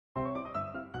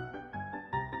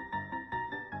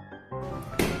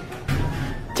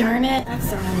Darn it,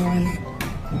 that's the wrong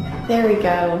one. There we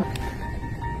go.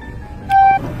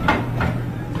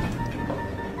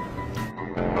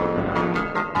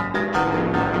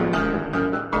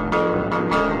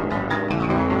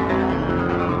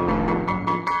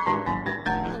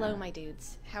 Hello, my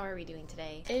dudes. How are we doing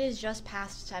today? It is just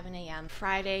past 7 a.m.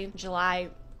 Friday, July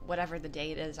whatever the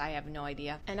date is, I have no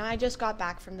idea. And I just got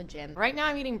back from the gym. Right now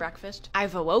I'm eating breakfast.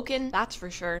 I've awoken, that's for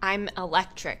sure. I'm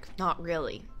electric. Not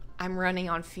really. I'm running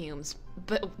on fumes,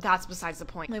 but that's besides the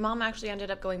point. My mom actually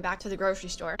ended up going back to the grocery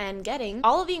store and getting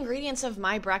all of the ingredients of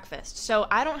my breakfast, so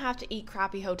I don't have to eat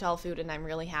crappy hotel food, and I'm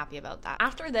really happy about that.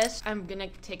 After this, I'm gonna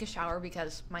take a shower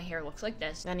because my hair looks like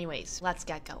this. Anyways, let's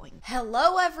get going.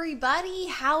 Hello everybody,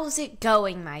 how's it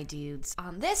going, my dudes?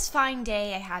 On this fine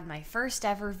day, I had my first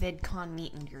ever vidcon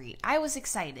meet and greet. I was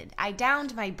excited. I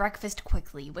downed my breakfast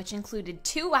quickly, which included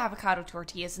 2 avocado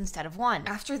tortillas instead of 1.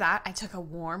 After that, I took a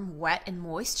warm, wet, and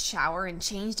moist shower and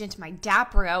changed into my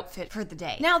dapper outfit for the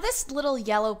day. Now, this little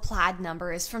yellow plaid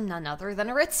number is from none other than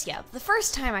Aritzia. The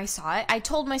first time I saw it, I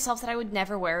told myself that I would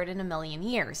never wear it in a million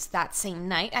years. That same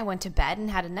night, I went to bed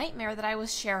and had a nightmare that I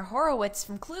was Cher Horowitz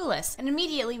from Clueless, and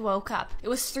immediately woke up. It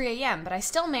was 3 a.m., but I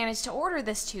still managed to order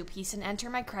this 2-piece and enter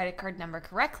my credit card number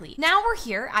correctly. Now we're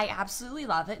here. I absolutely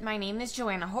love it. My name is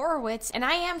Joanna Horowitz, and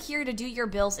I am here to do your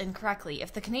bills incorrectly.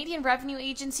 If the Canadian Revenue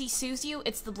Agency sues you,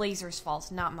 it's the Blazers'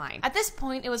 fault, not mine. At this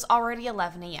point, it was already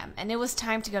 11 a.m., and it was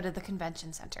time to go to the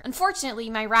convention center. Unfortunately,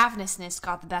 my ravenousness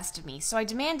got the best of me, so I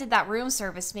demanded that room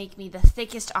service make me the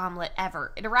thickest omelet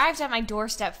ever. It arrived at my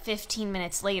doorstep 15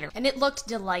 minutes later, and it looked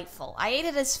delightful. I ate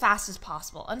it as fast as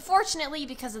possible. Unfortunately,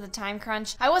 because of the time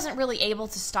crunch, I wasn't really able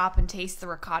to stop and taste the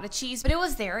ricotta cheese, but it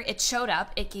was there, it showed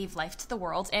up, it gave life to the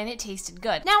world, and it tasted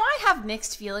good. Now, I have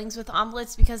mixed feelings with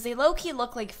omelets because they low-key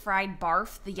look like fried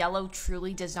barf. The yellow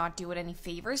truly does not do it any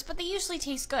favors, but they usually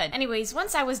taste good. Anyways,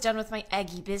 once I was done with my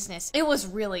eggy business, it was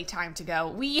really time to go.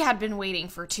 We had been waiting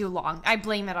for too long. I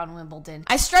blame it on Wimbledon.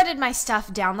 I strutted my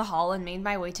stuff down the hall and made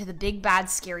my way to the big bad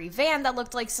scary van that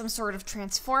looked like some sort of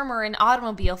transformer in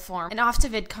automobile form, and off to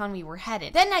VidCon we were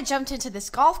headed. Then I jumped into this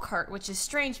golf cart, which is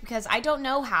strange because I don't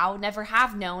know how, never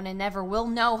have known, and never will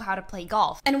know how to play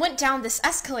golf, and went down this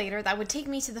escalator that would take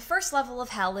me to the first level of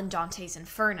hell in Dante's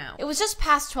Inferno. It was just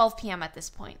past 12 p.m. at this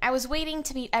point. I was waiting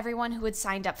to meet everyone who had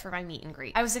signed up for my meet and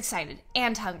greet. I was excited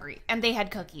and hungry, and they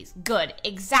had cookies. Good.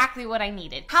 Exactly what I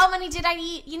needed. How many did I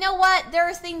eat? You know what? There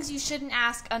are things you shouldn't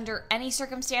ask under any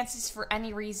circumstances for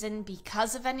any reason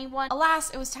because of anyone.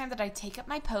 Alas, it was time that I take up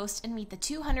my post and meet the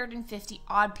 250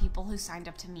 odd people who signed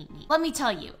up to meet me. Let me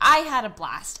tell you, I had a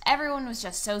blast. Everyone was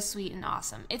just so sweet and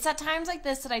awesome. It's at times like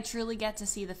this that I truly get to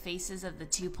see the faces of the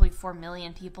 2.4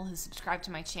 million people who subscribe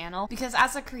to my channel, because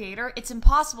as a creator, it's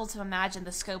impossible to imagine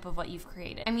the scope of what you've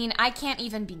created. I mean, I can't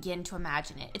even begin to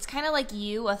imagine it. It's kind of like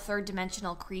you, a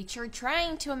third-dimensional creature,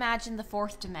 trying to imagine the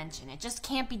 4th dimension. It just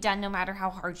can't be done no matter how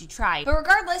hard you try. But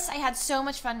regardless, I had so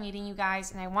much fun meeting you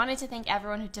guys, and I wanted to thank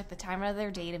everyone who took the time out of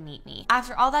their day to meet me.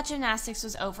 After all that gymnastics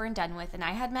was over and done with, and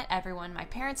I had met everyone, my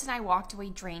parents and I walked away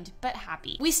drained but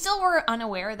happy. We still were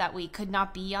unaware that we could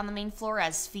not be on the main floor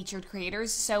as featured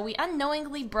creators, so we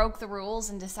unknowingly broke the rules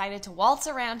and decided to waltz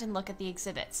around and look at the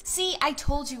exhibits. See, I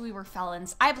told you we were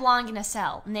felons. I belong in a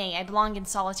cell. Nay, I belong in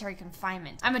solitary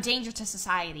confinement. I'm a danger to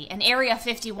society, and Area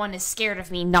 51 is scared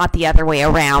of me, not the other way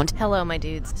around. Hello, my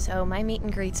dudes. So my meet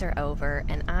and greets are over,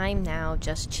 and I'm now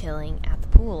just chilling at the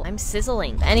pool. I'm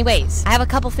sizzling. Anyways, I have a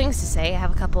couple things to say. I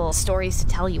have a couple stories to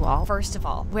tell you all. First of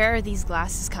all, where are these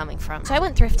glasses coming from? So I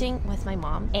went thrifting with my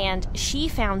mom, and she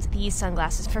found these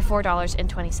sunglasses for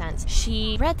 $4.20.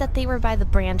 She read that they were by the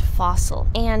brand Fossil,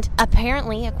 and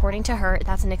apparently, according to her,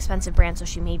 that's an expensive brand, so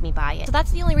she made me buy it. So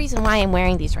that's the only reason why I'm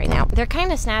wearing these right now. They're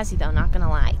kind of snazzy though, not gonna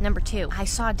lie. Number 2, I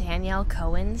saw Danielle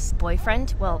Cohen's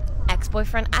boyfriend, well,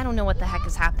 ex-boyfriend, I don't know what the heck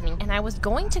is happening, and I was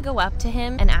going to go up to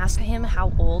him and ask him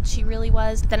how old she really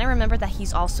was, but then I remembered that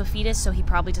he's also fetus, so he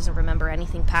probably doesn't remember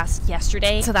anything past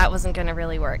yesterday, so that wasn't gonna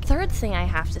really work. Third thing I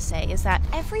have to say is that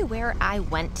everywhere I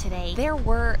went today, there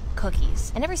were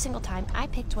cookies, and every single time I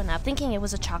picked one up thinking it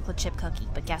was a chocolate chip cookie,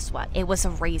 but guess what? It was a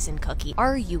raisin cookie.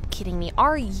 Are you kidding me?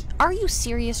 Are you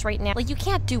serious right now? Like, you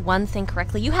can't do one thing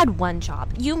correctly. You had one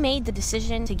job. You made the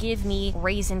decision to give me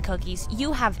raisin cookies.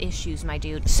 You have issues, my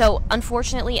dude. So,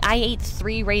 unfortunately, I ate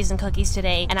 3 raisin cookies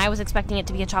today, and I was expecting it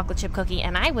to be a chocolate chip cookie,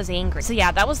 and I was angry. So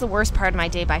yeah, that was the worst part of my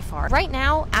day by far. Right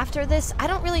now, after this, I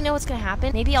don't really know what's gonna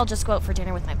happen. Maybe I'll just go out for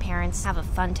dinner with my parents, have a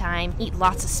fun time, eat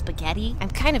lots of spaghetti. I'm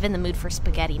kind of in the mood for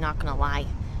spaghetti, not gonna lie.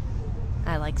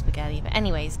 I like spaghetti. But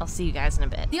anyways, I'll see you guys in a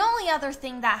bit. The only other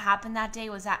thing that happened that day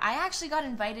was that I actually got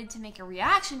invited to make a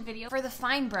reaction video for the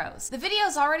Fine Bros. The video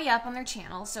is already up on their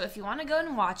channel, so if you want to go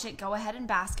and watch it, go ahead and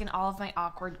bask in all of my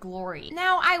awkward glory.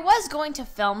 Now, I was going to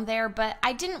film there, but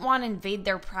I didn't want to invade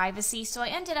their privacy, so I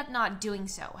ended up not doing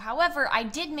so. However, I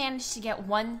did manage to get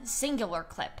one singular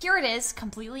clip. Here it is,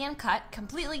 completely uncut,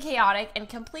 completely chaotic, and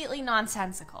completely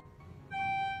nonsensical.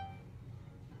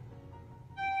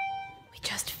 We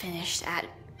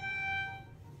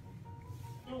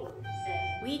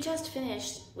just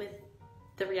finished with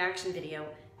the reaction video.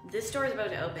 This store is about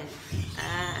to open.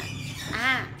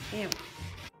 Ew.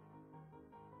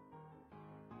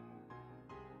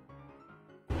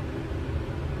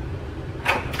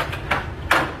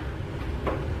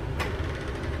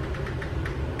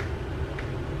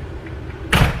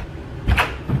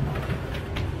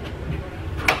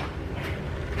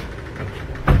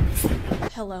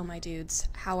 Hello, my dudes.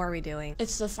 How are we doing?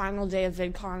 It's the final day of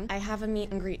VidCon. I have a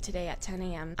meet and greet today at 10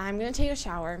 a.m. I'm gonna take a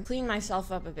shower, clean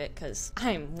myself up a bit, because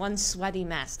I'm one sweaty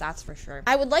mess, that's for sure.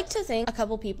 I would like to thank a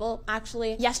couple people.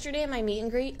 Actually, yesterday at my meet and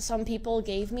greet, some people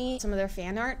gave me some of their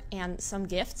fan art and some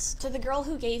gifts. To the girl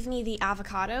who gave me the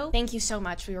avocado, thank you so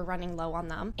much. We were running low on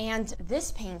them. And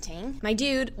this painting, my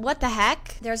dude, what the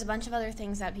heck? There's a bunch of other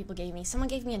things that people gave me. Someone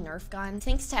gave me a Nerf gun.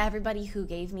 Thanks to everybody who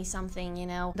gave me something, you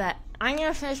know, but I'm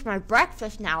gonna finish my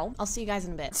breakfast now. I'll see you guys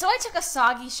in a bit. So I took a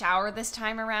soggy shower this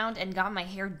time around and got my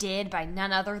hair did by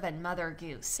none other than Mother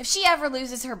Goose. If she ever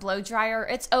loses her blow dryer,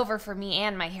 it's over for me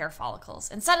and my hair follicles.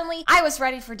 And suddenly, I was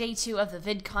ready for day 2 of the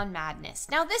VidCon madness.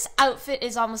 Now this outfit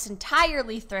is almost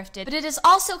entirely thrifted, but it is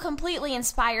also completely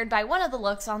inspired by one of the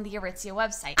looks on the Aritzia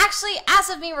website. Actually, as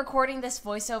of me recording this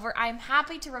voiceover, I am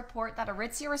happy to report that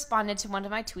Aritzia responded to one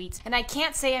of my tweets, and I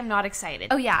can't say I'm not excited.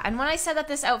 Oh yeah, and when I said that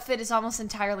this outfit is almost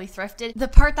entirely thrifted, the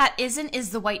part that isn't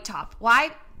is the white top.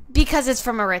 Why? Because it's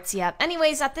from Aritzia.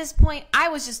 Anyways, at this point, I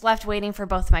was just left waiting for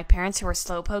both my parents, who were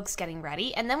slowpokes, getting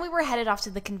ready, and then we were headed off to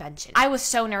the convention. I was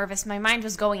so nervous, my mind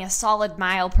was going a solid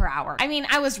mile per hour. I mean,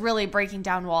 I was really breaking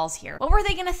down walls here. What were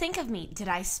they gonna think of me? Did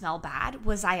I smell bad?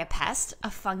 Was I a pest?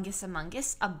 A fungus among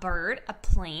us? A bird? A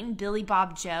plane? Billy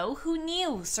Bob Joe? Who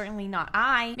knew? Certainly not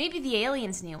I. Maybe the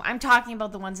aliens knew. I'm talking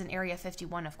about the ones in Area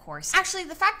 51, of course. Actually,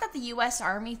 the fact that the US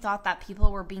Army thought that people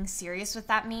were being serious with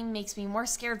that meme makes me more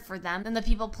scared for them than the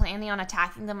people planning on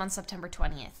attacking them on September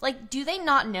 20th. Like, do they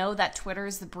not know that Twitter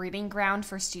is the breeding ground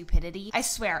for stupidity? I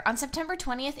swear, on September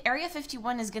 20th, Area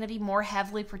 51 is gonna be more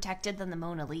heavily protected than the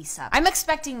Mona Lisa. I'm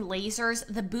expecting lasers,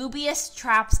 the boobiest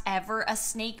traps ever, a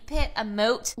snake pit, a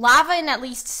moat, lava in at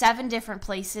least 7 different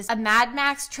places, a Mad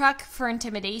Max truck for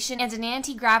intimidation, and an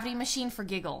anti-gravity machine for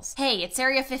giggles. Hey, it's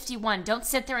Area 51. Don't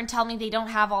sit there and tell me they don't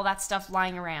have all that stuff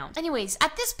lying around. Anyways,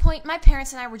 at this point, my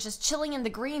parents and I were just chilling in the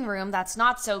green room that's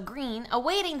not so green,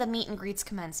 awaiting the meet and greet's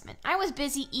commencement. I was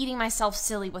busy eating myself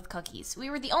silly with cookies. We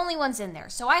were the only ones in there,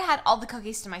 so I had all the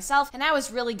cookies to myself, and I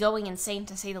was really going insane,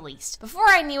 to say the least. Before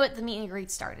I knew it, the meet and greet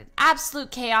started.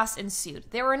 Absolute chaos ensued.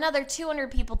 There were another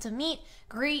 200 people to meet,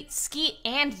 greet, skeet,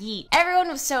 and yeet. Everyone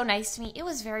was so nice to me, it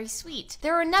was very sweet.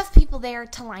 There were enough people there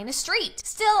to line a street.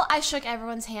 Still, I shook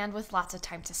everyone's hand with lots of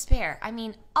time to spare. I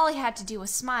mean, all I had to do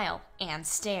was smile and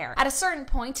stare. At a certain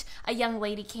point, a young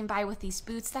lady came by with these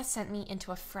boots that sent me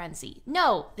into a frenzy.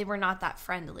 No, they were not that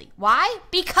friendly. Why?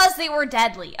 Because they were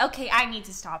deadly. Okay, I need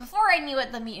to stop. Before I knew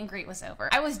it, the meet and greet was over.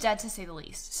 I was dead, to say the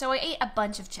least, so I ate a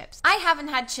bunch of chips. I haven't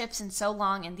had chips in so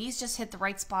long, and these just hit the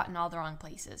right spot in all the wrong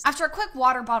places. After a quick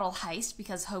water bottle heist,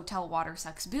 because hotel water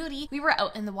sucks booty, we were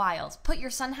out in the wild. Put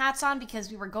your sun hats on because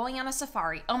we were going on a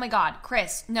safari. Oh my god,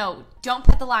 Chris, no, don't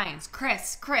pet the lions.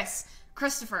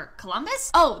 Christopher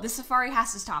Columbus? Oh, the safari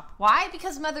has to stop. Why?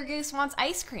 Because Mother Goose wants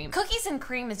ice cream. Cookies and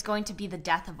cream is going to be the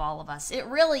death of all of us. It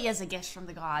really is a gift from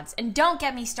the gods. And don't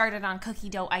get me started on cookie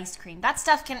dough ice cream. That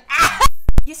stuff can...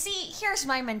 You see, here's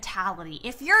my mentality.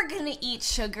 If you're gonna eat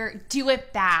sugar, do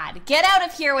it bad. Get out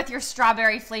of here with your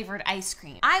strawberry flavored ice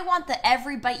cream. I want the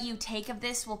every bite you take of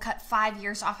this will cut 5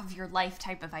 years off of your life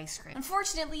type of ice cream.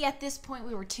 Unfortunately, at this point,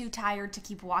 we were too tired to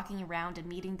keep walking around and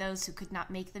meeting those who could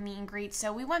not make the meet and greet,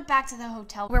 so we went back to the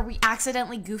hotel where we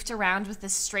accidentally goofed around with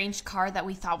this strange car that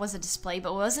we thought was a display,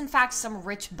 but was in fact some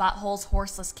rich butthole's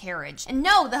horseless carriage. And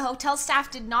no, the hotel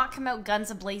staff did not come out guns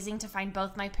a-blazing to find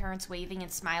both my parents waving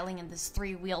and smiling in this 3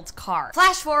 three-wheeled car.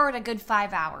 Flash forward a good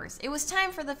 5 hours. It was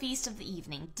time for the feast of the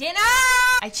evening. Dinner!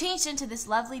 I changed into this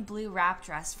lovely blue wrap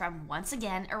dress from, once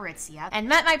again, Aritzia, and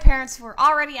met my parents who were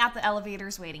already at the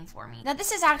elevators waiting for me. Now,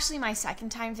 this is actually my second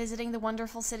time visiting the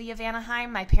wonderful city of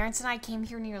Anaheim. My parents and I came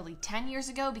here nearly 10 years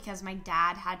ago because my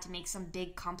dad had to make some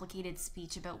big complicated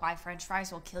speech about why French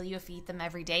fries will kill you if you eat them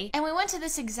every day. And we went to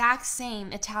this exact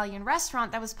same Italian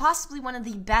restaurant that was possibly one of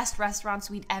the best restaurants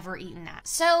we'd ever eaten at.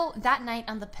 So that night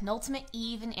on the penultimate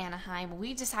eve in Anaheim,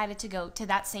 we decided to go to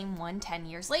that same one 10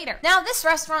 years later. Now, this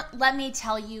restaurant, let me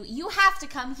tell you, you have to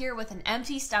come here with an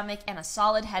empty stomach and a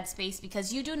solid headspace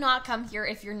because you do not come here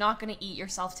if you're not going to eat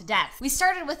yourself to death. We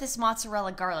started with this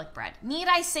mozzarella garlic bread. Need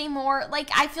I say more? Like,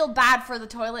 I feel bad for the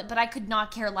toilet, but I could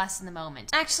not care less in the moment.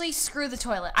 Actually, screw the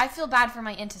toilet. I feel bad for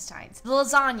my intestines. The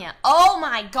lasagna. Oh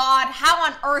my god, how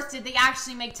on earth did they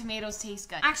actually make tomatoes taste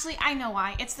good? Actually, I know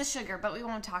why. It's the sugar, but we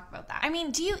won't talk about that. I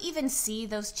mean, do you even see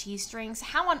those cheese strings?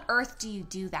 How on earth do you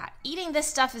do that? Eating this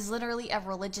stuff is literally a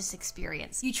religious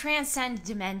experience. You transcend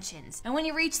dimensions. And when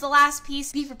you reach the last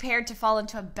piece, be prepared to fall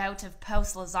into a bout of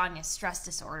post-lasagna stress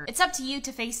disorder. It's up to you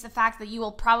to face the fact that you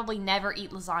will probably never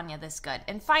eat lasagna this good.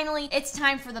 And finally, it's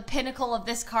time for the pinnacle of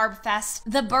this carb fest,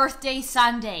 the birthday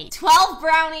sundae. 12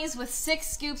 brownies with 6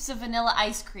 scoops of vanilla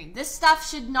ice cream. This stuff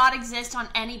should not exist on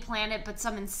any planet, but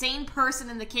some insane person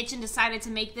in the kitchen decided to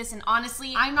make this, and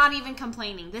honestly, I'm not even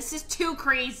complaining. This is too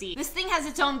crazy. This thing has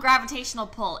its own gravitational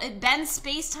pull. It bends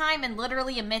space-time and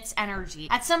literally emits energy.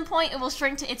 At some point, it will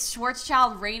shrink to its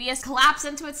Schwarzschild radius, collapse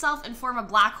into itself, and form a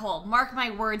black hole. Mark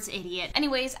my words, idiot.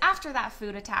 Anyways, after that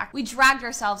food attack, we dragged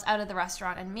ourselves out of the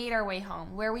restaurant and made our way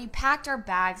home, where we packed our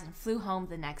bags and flew home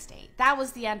the next day. That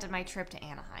was the end of my trip to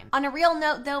Anaheim. On a real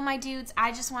note though, my dudes,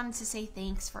 I just wanted to say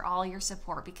thanks for all your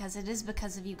support because it is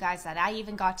because of you guys that I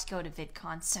even got to go to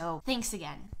VidCon, so thanks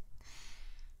again.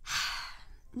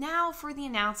 Now for the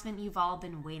announcement you've all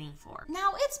been waiting for.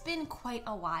 Now, it's been quite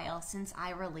a while since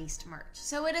I released merch,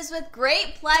 so it is with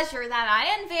great pleasure that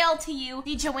I unveil to you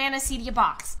the Joanna Cedia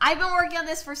box. I've been working on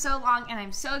this for so long, and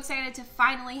I'm so excited to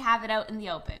finally have it out in the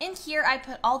open. In here, I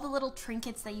put all the little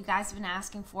trinkets that you guys have been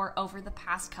asking for over the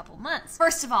past couple months.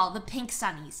 First of all, the pink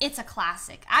sunnies. It's a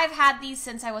classic. I've had these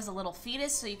since I was a little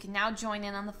fetus, so you can now join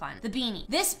in on the fun. The beanie.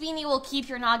 This beanie will keep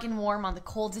your noggin warm on the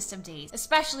coldest of days,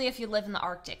 especially if you live in the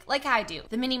Arctic, like I do.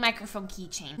 The mini microphone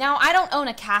keychain. Now, I don't own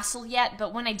a castle yet,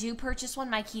 but when I do purchase one,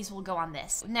 my keys will go on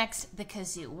this. Next, the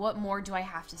kazoo. What more do I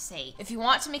have to say? If you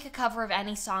want to make a cover of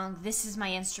any song, this is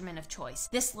my instrument of choice.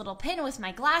 This little pin with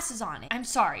my glasses on it. I'm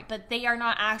sorry, but they are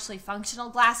not actually functional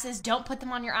glasses. Don't put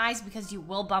them on your eyes because you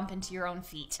will bump into your own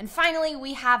feet. And finally,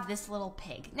 we have this little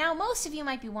pig. Now, most of you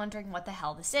might be wondering what the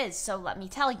hell this is, so let me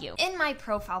tell you. In my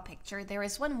profile picture, there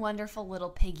is one wonderful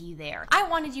little piggy there. I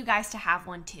wanted you guys to have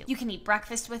one too. You can eat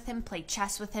breakfast with him, play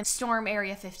chess with him, storm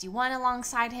Area 51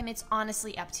 alongside him. It's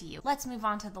honestly up to you. Let's move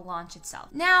on to the launch itself.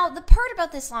 Now, the part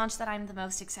about this launch that I'm the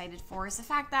most excited for is the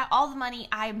fact that all the money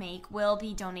I make will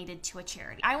be donated to a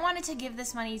charity. I wanted to give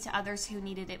this money to others who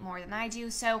needed it more than I do,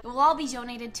 so it will all be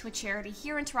donated to a charity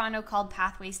here in Toronto called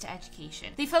Pathways to Education.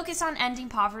 They focus on ending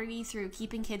poverty through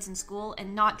keeping kids in school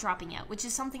and not dropping out, which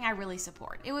is something I really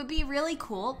support. It would be really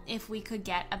cool if we could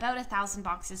get about 1,000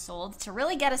 boxes sold to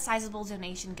really get a sizable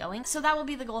donation going, so that will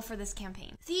be the goal for this campaign.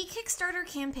 The Kickstarter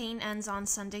campaign ends on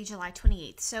Sunday, July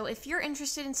 28th, so if you're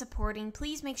interested in supporting,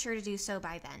 please make sure to do so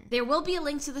by then. There will be a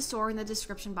link to the store in the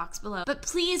description box below, but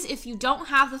please, if you don't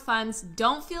have the funds,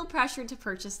 don't feel pressured to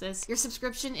purchase this. Your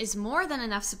subscription is more than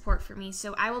enough support for me,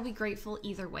 so I will be grateful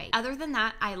either way. Other than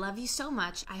that, I love you so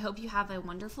much. I hope you have a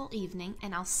wonderful evening,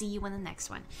 and I'll see you in the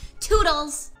next one.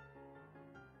 Toodles!